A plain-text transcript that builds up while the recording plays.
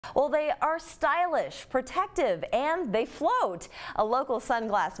Well, they are stylish, protective, and they float. A local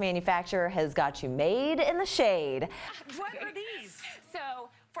sunglass manufacturer has got you made in the shade. What are these? So,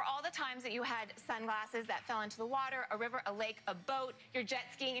 for all the times that you had sunglasses that fell into the water, a river, a lake, a boat, you're jet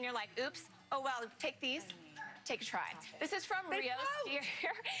skiing, and you're like, oops, oh well, take these. Take a try. This is from Rheos here,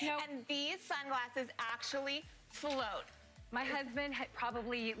 and these sunglasses actually float. My husband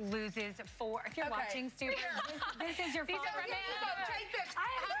probably loses 4. If you're watching, Stu, this is your Father's Day. Take this.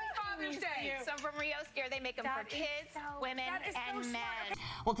 Happy Father's Day. So from Rheos Gear, they make them for kids, women, and men.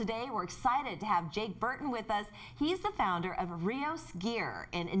 Well, today we're excited to have Jake Burton with us. He's the founder of Rheos Gear,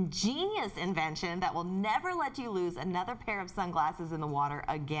 an ingenious invention that will never let you lose another pair of sunglasses in the water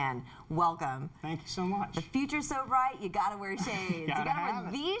again. Welcome. Thank you so much. The future's so bright, you gotta wear shades. You gotta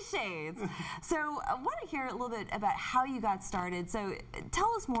wear these shades. So I want to hear a little bit about how you got started. So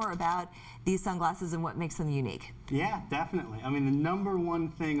tell us more about these sunglasses and what makes them unique. Yeah, definitely. I mean, the number one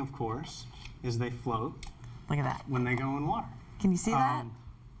thing, of course, is they float. Look at that. When they go in water. Can you see that?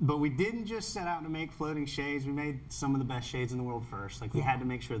 But we didn't just set out to make floating shades. We made some of the best shades in the world first. Like, we had to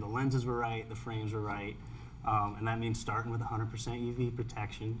make sure the lenses were right, the frames were right. And that means starting with 100% UV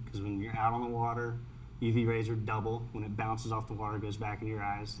protection, because when you're out on the water, UV rays are double. When it bounces off the water, it goes back into your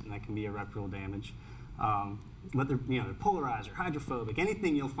eyes, and that can be irreparable damage. But they're, they're polarized or hydrophobic.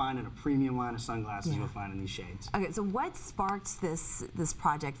 Anything you'll find in a premium line of sunglasses, you'll find in these shades. Okay, so what sparked this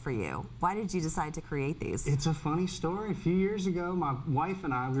project for you? Why did you decide to create these? It's a funny story. A few years ago, my wife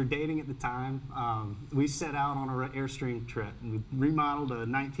and I, we were dating at the time, we set out on an Airstream trip. We remodeled a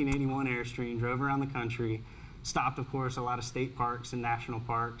 1981 Airstream, drove around the country, stopped, of course, a lot of state parks and national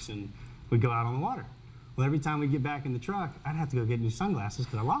parks, and we'd go out on the water. Well, every time we get back in the truck, I'd have to go get new sunglasses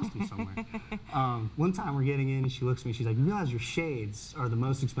because I lost them somewhere. One time we're getting in and she looks at me, she's like, you realize your shades are the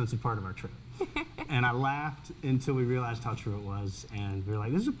most expensive part of our trip. And I laughed until we realized how true it was, and we were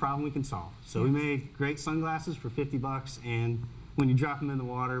like, this is a problem we can solve. So we made great sunglasses for 50 bucks, and when you drop them in the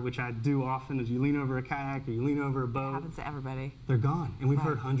water, which I do often, is you lean over a kayak or you lean over a boat. It happens to everybody. They're gone. And we've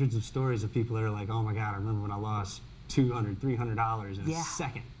heard hundreds of stories of people that are like, oh my God, I remember when I lost $200, $300 in a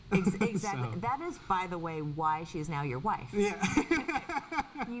second. Exactly. So. That is, by the way, why she is now your wife. Yeah.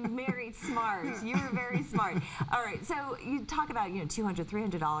 You married smart. You were very smart. All right, so you talk about $200,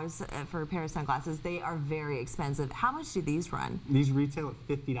 $300 for a pair of sunglasses. They are very expensive. How much do these run? These retail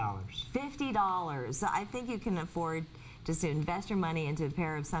at $50. $50. So I think you can afford just to invest your money into a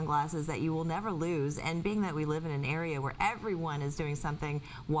pair of sunglasses that you will never lose. And being that we live in an area where everyone is doing something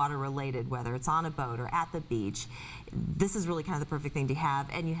water related, whether it's on a boat or at the beach, this is really kind of the perfect thing to have,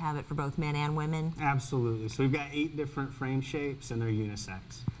 and you have it for both men and women. Absolutely. So we've got 8 different frame shapes, and they're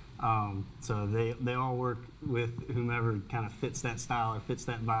unisex. So they all work with whomever kind of fits that style or fits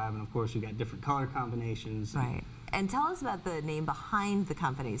that vibe, and of course we've got different color combinations. Right. And tell us about the name behind the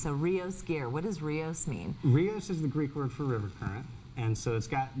company. So Rheos Gear, what does Rheos mean? Rheos is the Greek word for river current, and so it's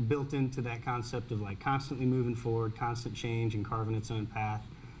got built into that concept of like constantly moving forward, constant change, and carving its own path.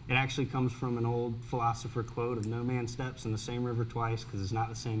 It actually comes from an old philosopher quote of no man steps in the same river twice because it's not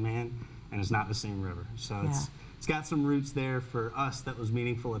the same man and it's not the same river. So it's got some roots there for us that was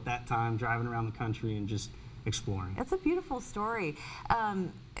meaningful at that time, driving around the country and just exploring. That's a beautiful story.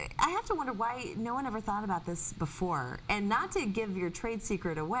 I have to wonder why no one ever thought about this before. And not to give your trade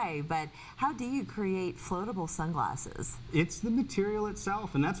secret away, but how do you create floatable sunglasses? It's the material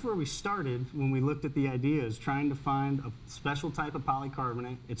itself, and that's where we started when we looked at the ideas, trying to find a special type of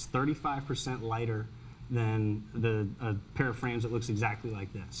polycarbonate. It's 35% lighter than a pair of frames that looks exactly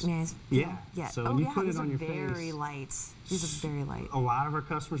like this. Yeah. So when you put it on your face, very light. These are very light. A lot of our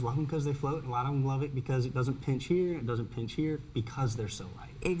customers love them because they float. A lot of them love it because it doesn't pinch here, it doesn't pinch here, because they're so light.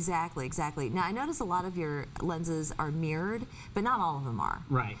 Exactly, exactly. Now I notice a lot of your lenses are mirrored, but not all of them are.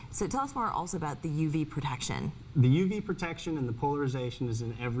 Right. So tell us more also about the UV protection. The UV protection and the polarization is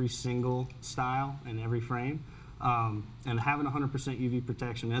in every single style and every frame. And having 100% UV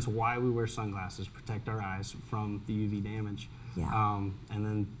protection, that's why we wear sunglasses, protect our eyes from the UV damage. Yeah.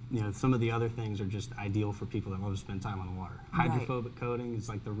 And then, some of the other things are just ideal for people that love to spend time on the water. Hydrophobic coating is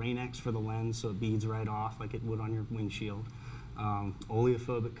like the Rheos for the lens, so it beads right off like it would on your windshield.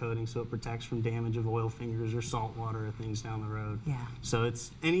 Oleophobic coating, so it protects from damage of oil fingers or salt water or things down the road. Yeah. So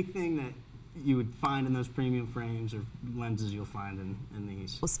it's anything that you would find in those premium frames or lenses you'll find in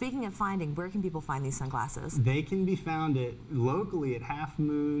these. Well, speaking of finding, where can people find these sunglasses? They can be found locally at Half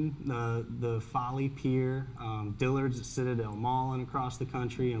Moon, the Folly Pier, Dillard's at Citadel Mall and across the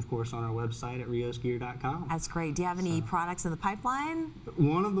country, and of course on our website at rheosgear.com. That's great. Do you have any products in the pipeline?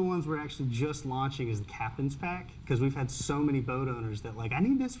 One of the ones we're actually just launching is the Captain's Pack, because we've had so many boat owners that I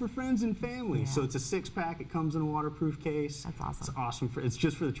need this for friends and family. Yeah. So it's a 6-pack. It comes in a waterproof case. That's awesome. It's awesome. It's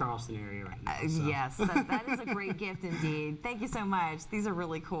just for the Charleston area right now. Yes, that is a great gift indeed. Thank you so much. These are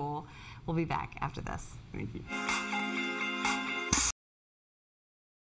really cool. We'll be back after this. Thank you.